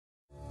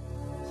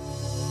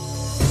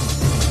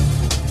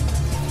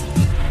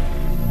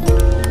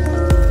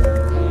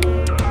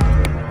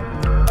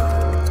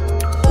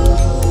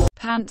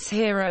Pant's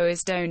hero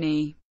is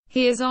Dhoni.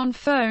 He is on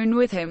phone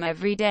with him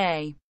every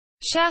day.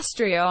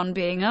 Shastri on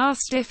being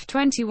asked if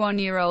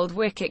 21-year-old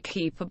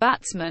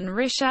wicketkeeper-batsman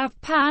Rishabh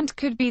Pant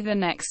could be the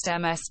next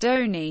MS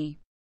Dhoni.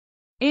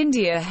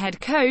 India head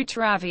coach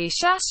Ravi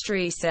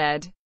Shastri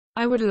said,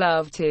 "I would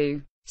love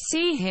to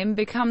see him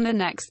become the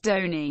next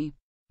Dhoni.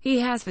 He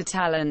has the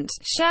talent,"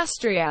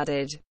 Shastri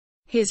added.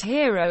 His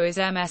hero is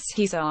MS.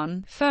 He's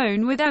on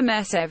phone with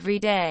MS every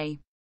day.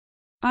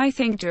 I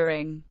think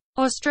during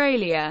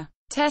Australia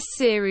Test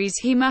series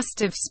he must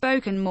have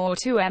spoken more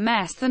to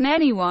MS than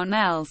anyone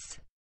else.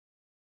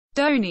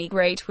 Dhoni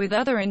great with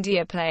other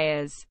India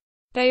players.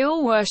 They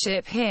all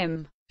worship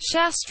him.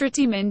 Shastri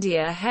Team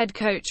India head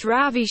coach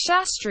Ravi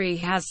Shastri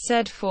has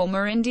said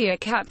former India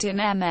captain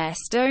MS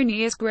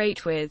Dhoni is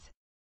great with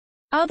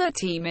other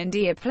Team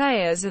India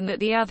players and that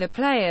the other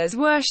players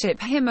worship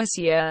him. This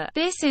year,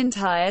 this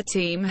entire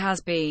team has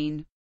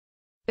been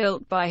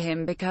built by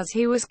him because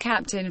he was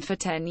captain for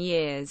 10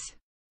 years.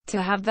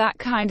 To have that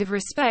kind of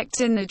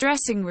respect in the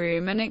dressing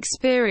room and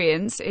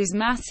experience is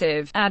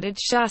massive, added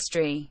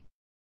Shastri.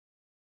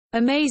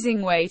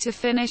 Amazing way to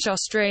finish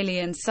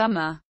Australian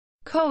summer.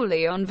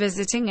 Kohli on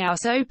visiting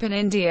US Open.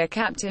 India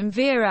captain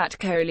Virat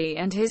Kohli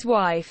and his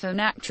wife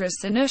and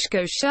actress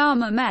Anushka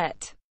Sharma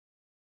met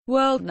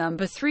world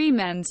number 3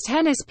 men's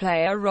tennis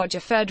player Roger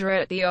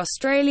Federer at the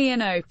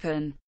Australian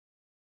Open.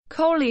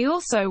 Kohli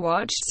also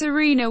watched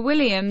Serena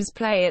Williams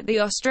play at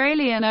the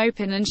Australian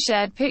Open and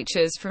shared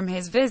pictures from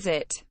his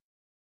visit.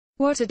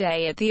 What a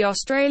day at the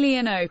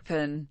Australian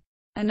Open.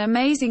 An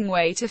amazing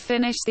way to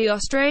finish the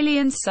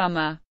Australian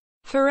summer.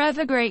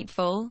 Forever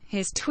grateful,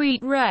 his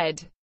tweet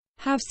read.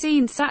 Have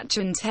seen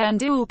Sachin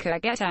Tendulkar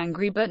get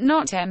angry but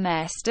not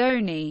MS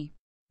Dhoni.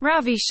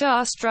 Ravi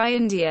Shastri.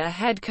 India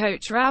head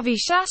coach Ravi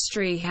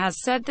Shastri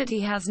has said that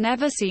he has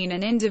never seen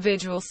an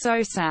individual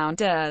so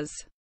sound as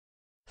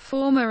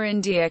former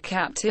India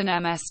captain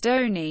MS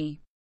Dhoni.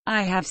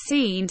 I have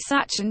seen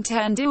Sachin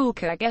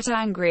Tendulkar get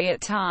angry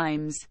at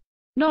times.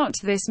 Not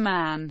this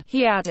man,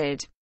 he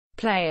added.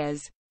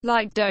 Players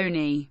like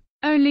Dhoni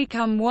only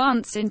come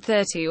once in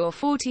 30 or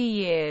 40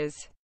 years.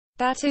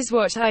 That is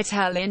what I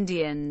tell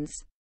Indians.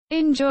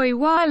 Enjoy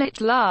while it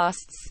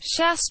lasts,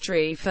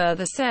 Shastri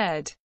further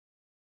said.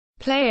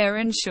 Player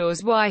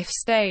ensures wife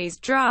stays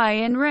dry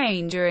in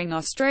rain during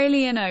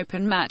Australian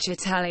Open match.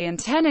 Italian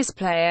tennis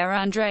player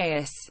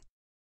Andreas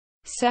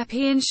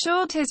Seppi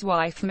ensured his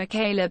wife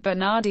Michela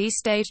Bernardi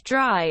stayed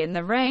dry in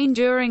the rain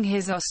during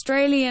his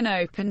Australian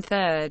Open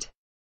third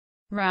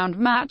round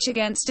match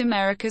against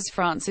America's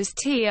Francis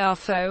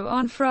Tiafoe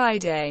on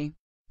Friday.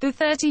 The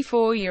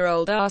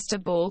 34-year-old asked a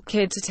ball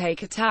kid to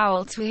take a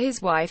towel to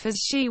his wife as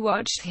she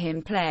watched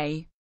him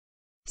play.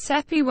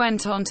 Seppi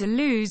went on to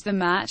lose the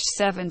match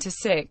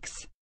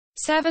 7-6,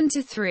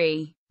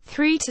 7-3,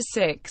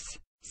 3-6,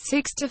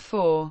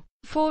 6-4,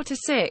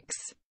 4-6,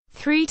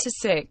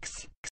 3-6.